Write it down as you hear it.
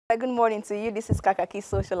Good morning to you. This is Kakaaki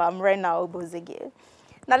Social. I'm Rena Obozeghie.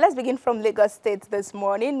 Now let's begin from Lagos State this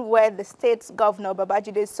morning, where the state's governor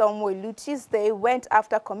Babajide Sanwo-Olu Tuesday went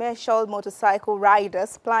after commercial motorcycle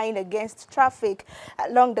riders plying against traffic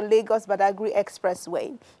along the Lagos-Badagry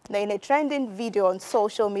Expressway. Now, in a trending video on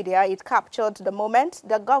social media, it captured the moment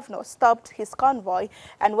the governor stopped his convoy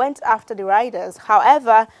and went after the riders.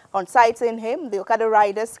 However, on sighting him, the Okada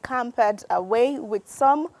riders scampered away, with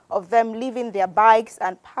some of them leaving their bikes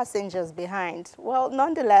and passengers behind. Well,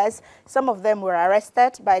 nonetheless, some of them were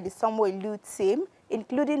arrested by the Sanwo-Olu team,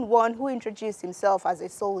 including one who introduced himself as a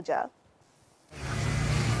soldier.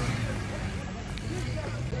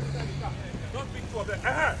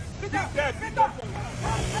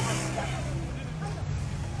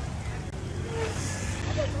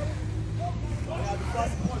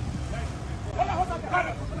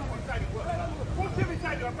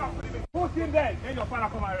 Put him there. Then your father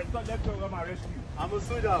come and arrest. Let's go come and arrest you. I'm a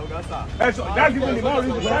soldier, Okada. That's even the more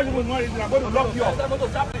reason. That's even the more reason. I'm going to lock you up.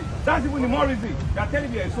 That's even the more reason. You're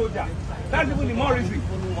telling me you're a soldier. That's even the more reason.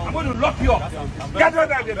 I'm going to lock you up. Get down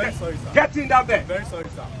there. Very sorry, sir. Get in down there. Very sorry,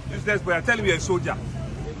 sir. Useless boy. You're telling me you're a soldier.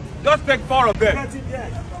 Just take 4 of them.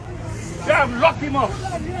 Yeah, lock him up.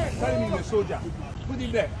 Telling me you're a soldier. Put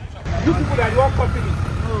him there. You people that you all company.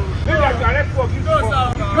 Maybe I should arrest you of you people.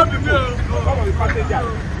 Come on, the passenger.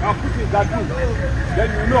 I'll put you in that group. Then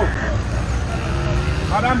you know.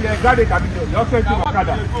 Madam, you're a graduate cabinet. You're also into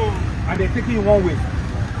Okada. And they're taking you one way.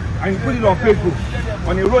 And you put it on Facebook.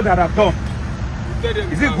 On a road that I've done.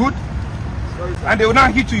 Is it good? And they will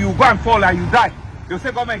not hit you. You go and fall and you die. They'll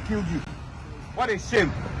say government killed you. What a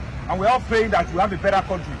shame. And we're all praying that you have a better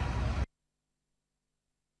country.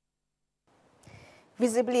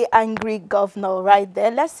 Visibly angry governor right there.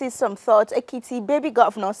 Let's see some thoughts. Ekiti baby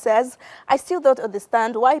governor says, I still don't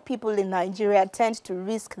understand why people in Nigeria tend to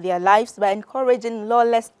risk their lives by encouraging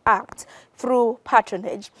lawless acts through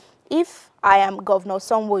patronage. If I am Governor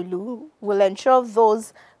Sanwo-Olu, will ensure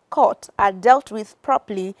those caught are dealt with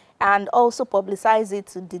properly and also publicize it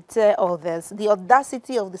to deter others. The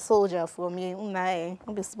audacity of the soldier for me,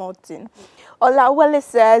 be small thing. Olawale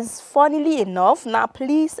says, funnily enough, now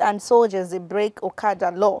police and soldiers, they break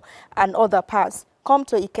Okada law and other parts. Come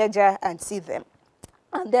to Ikeja and see them.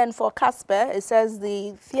 And then for Casper, it says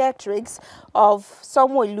the theatrics of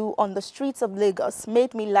Sanwo-Olu on the streets of Lagos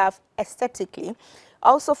made me laugh aesthetically.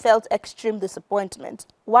 Also felt extreme disappointment.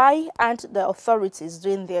 Why aren't the authorities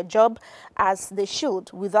doing their job as they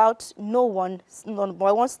should without one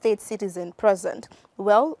state citizen present?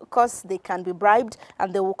 Well, because they can be bribed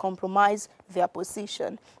and they will compromise their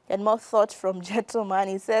position. And more thought from Gentleman,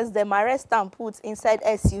 he says, them arrest and put inside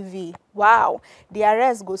SUV. Wow, the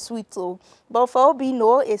arrest goes sweet too. But for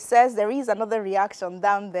Obino, it says there is another reaction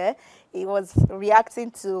down there. He was reacting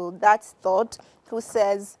to that thought, who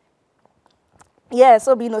says, yes,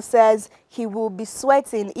 Obino says he will be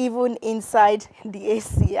sweating even inside the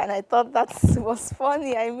AC. And I thought that was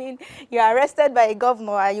funny. I mean, you're arrested by a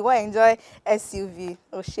governor and you want to enjoy SUV.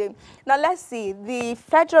 Oh, shame. Now, let's see. The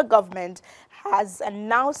federal government has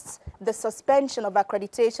announced the suspension of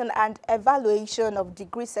accreditation and evaluation of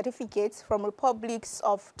degree certificates from republics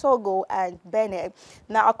of Togo and Benin.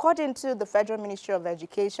 Now, according to the Federal Ministry of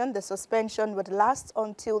Education, the suspension would last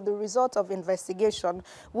until the result of investigation,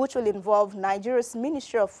 which will involve Nigeria's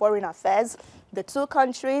Ministry of Foreign Affairs, the two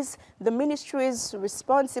countries, the ministries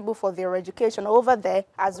responsible for their education over there,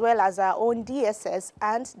 as well as our own DSS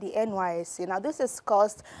and the NYSC. Now, this is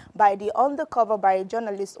caused by the undercover by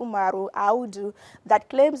journalist Umaru Audu that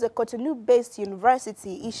claims a Cotonou-based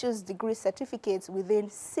university issues degree certificates within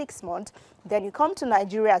 6 months. Then you come to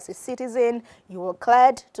Nigeria as a citizen, you were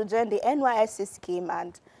cleared to join the NYSC scheme,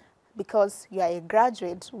 and because you are a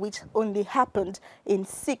graduate, which only happened in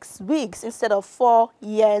 6 weeks instead of 4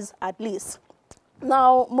 years at least.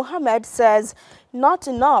 Now, Mohammed says, not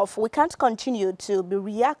enough. We can't continue to be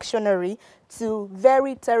reactionary to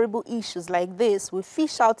very terrible issues like this. We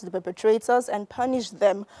fish out the perpetrators and punish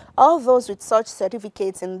them. All those with such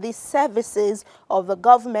certificates in these services of the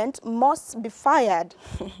government must be fired.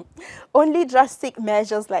 Only drastic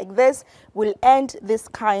measures like this will end this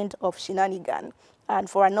kind of shenanigan. And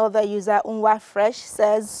for another user, Unwa Fresh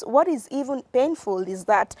says, what is even painful is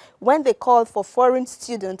that when they call for foreign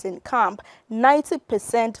students in camp,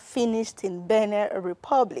 90% finished in Benin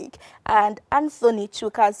Republic. And Anthony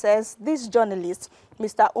Chuka says, this journalist,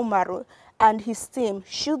 Mr. Umaru, and his team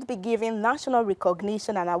should be given national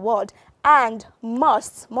recognition and award and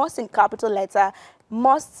must in capital letter,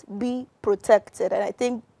 must be protected. And I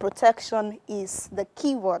think protection is the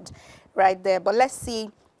key word right there. But let's see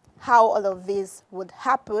how all of this would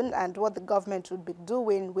happen and what the government would be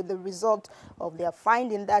doing with the result of their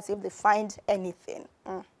finding, that if they find anything.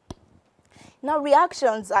 Now,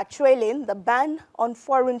 reactions are trailing the ban on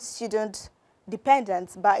foreign student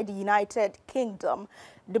dependents by the United Kingdom.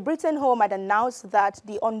 The Britain Home had announced that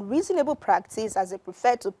the unreasonable practice, as they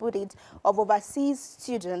prefer to put it, of overseas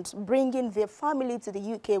students bringing their family to the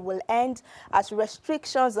UK will end as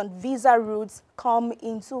restrictions on visa routes come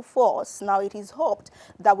into force. Now, it is hoped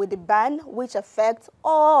that with the ban, which affects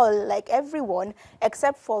all, like everyone,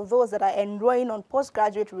 except for those that are enrolling on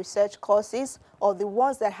postgraduate research courses or the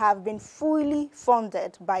ones that have been fully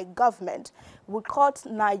funded by government, would cut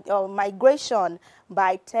migration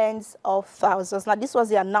by tens of thousands. Now, this was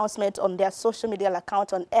the announcement on their social media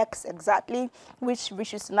account on X exactly, which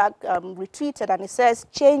Rishi Sunak retweeted, and it says,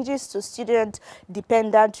 changes to student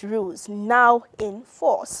dependent rules now in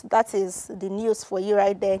force. That is the news for you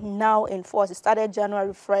right there, now in force. It started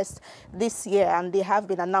January 1st this year, and they have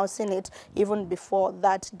been announcing it even before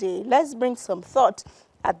that day. Let's bring some thought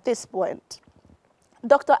at this point.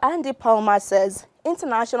 Dr. Andy Palmer says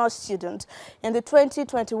international students in the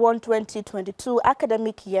 2021-2022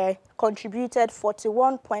 academic year contributed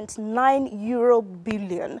 41.9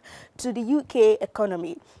 billion to the UK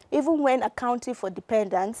economy. Even when accounting for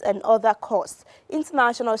dependents and other costs,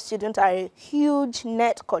 international students are a huge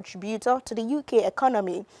net contributor to the UK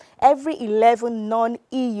economy. Every 11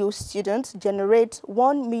 non-EU students generate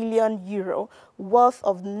 €1 million worth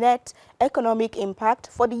of net economic impact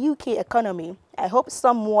for the UK economy. I hope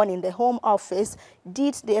someone in the Home Office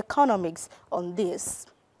did the economics on this.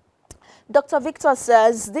 Dr. Victor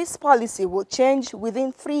says this policy will change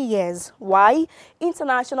within 3 years. Why?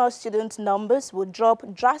 International student numbers will drop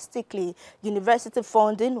drastically, university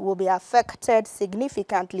funding will be affected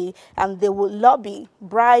significantly, and they will lobby,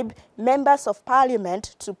 bribe members of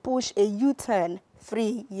parliament to push a U-turn.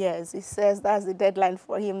 3 years. He says that's the deadline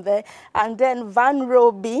for him there. And then Van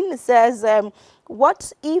Robin says,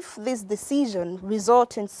 what if this decision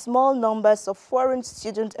results in small numbers of foreign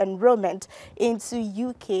student enrollment into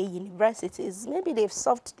UK universities? Maybe they've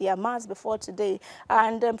solved their maths before today.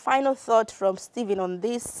 And final thought from Stephen on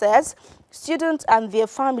this says, students and their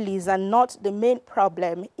families are not the main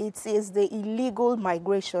problem. It is the illegal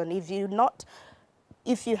migration. If you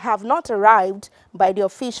have not arrived by the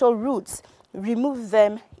official routes, remove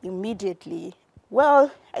them immediately.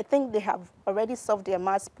 Well, I think they have already solved their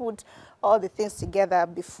maths, put all the things together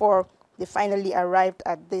before they finally arrived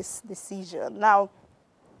at this decision. Now,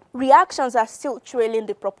 reactions are still trailing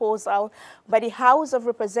the proposal by the House of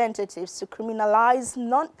Representatives to criminalize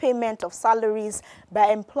non-payment of salaries by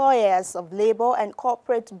employers of labor and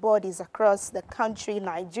corporate bodies across the country,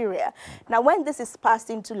 Nigeria. Now, when this is passed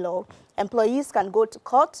into law, employees can go to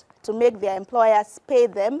court to make their employers pay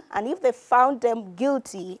them, and if they found them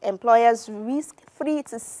guilty, employers risk 3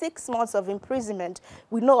 to 6 months of imprisonment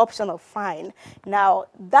with no option of fine. Now,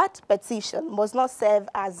 that petition must not serve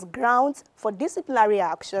as grounds for disciplinary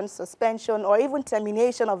action, suspension, or even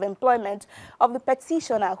termination of employment of the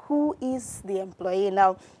petitioner who is the employee.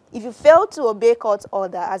 Now, if you fail to obey court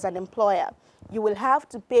order as an employer, you will have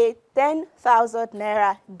to pay 10,000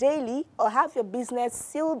 naira daily or have your business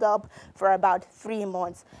sealed up for about 3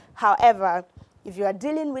 months. However, if you are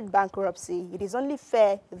dealing with bankruptcy, it is only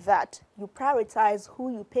fair that you prioritize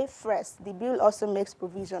who you pay first. The bill also makes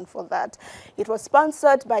provision for that. It was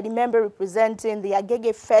sponsored by the member representing the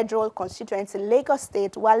Agege Federal Constituency, Lagos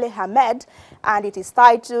State, Wale Ahmed, and it is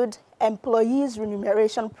titled Employees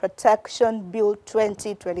Remuneration Protection Bill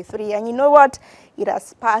 2023. And you know what? It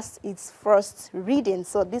has passed its first reading,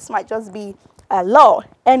 so this might just be a law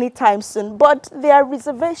anytime soon. But there are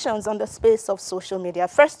reservations on the space of social media.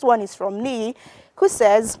 First one is from Lee, who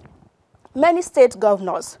says, many state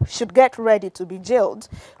governors should get ready to be jailed.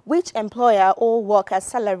 Which employer or workers'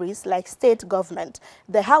 salaries like state government?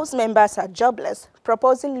 The House members are jobless,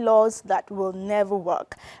 proposing laws that will never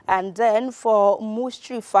work. And then for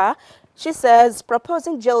Mustrifa, she says,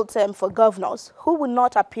 proposing jail term for governors who will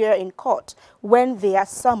not appear in court when they are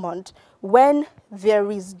summoned. When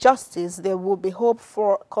there is justice, there will be hope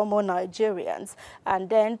for common Nigerians. And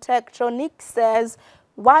then Tektronic says,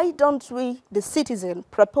 why don't we, the citizen,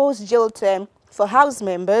 propose jail term for House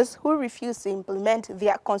members who refuse to implement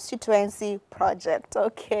their constituency project?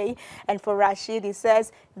 Okay. And for Rashid, he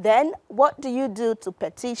says, then what do you do to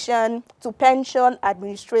pension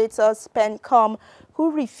administrators, PENCOM,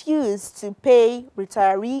 who refuse to pay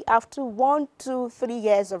retiree after 1, 2, 3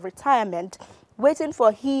 years of retirement, waiting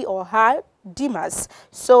for he or her demise,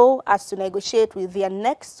 so as to negotiate with their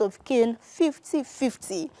next of kin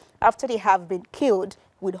 50-50 after they have been killed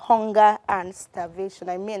with hunger and starvation.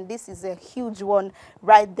 I mean, this is a huge one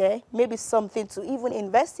right there. Maybe something to even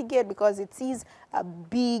investigate, because it is a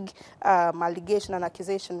big allegation and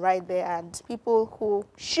accusation right there, and people who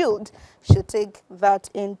should take that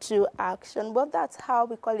into action. But that's how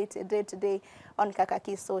we call it a day today on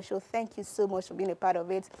Kakaaki Social. Thank you so much for being a part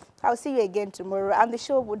of it. I'll see you again tomorrow, and the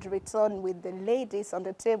show would return with the ladies on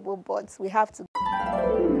the table, but we have to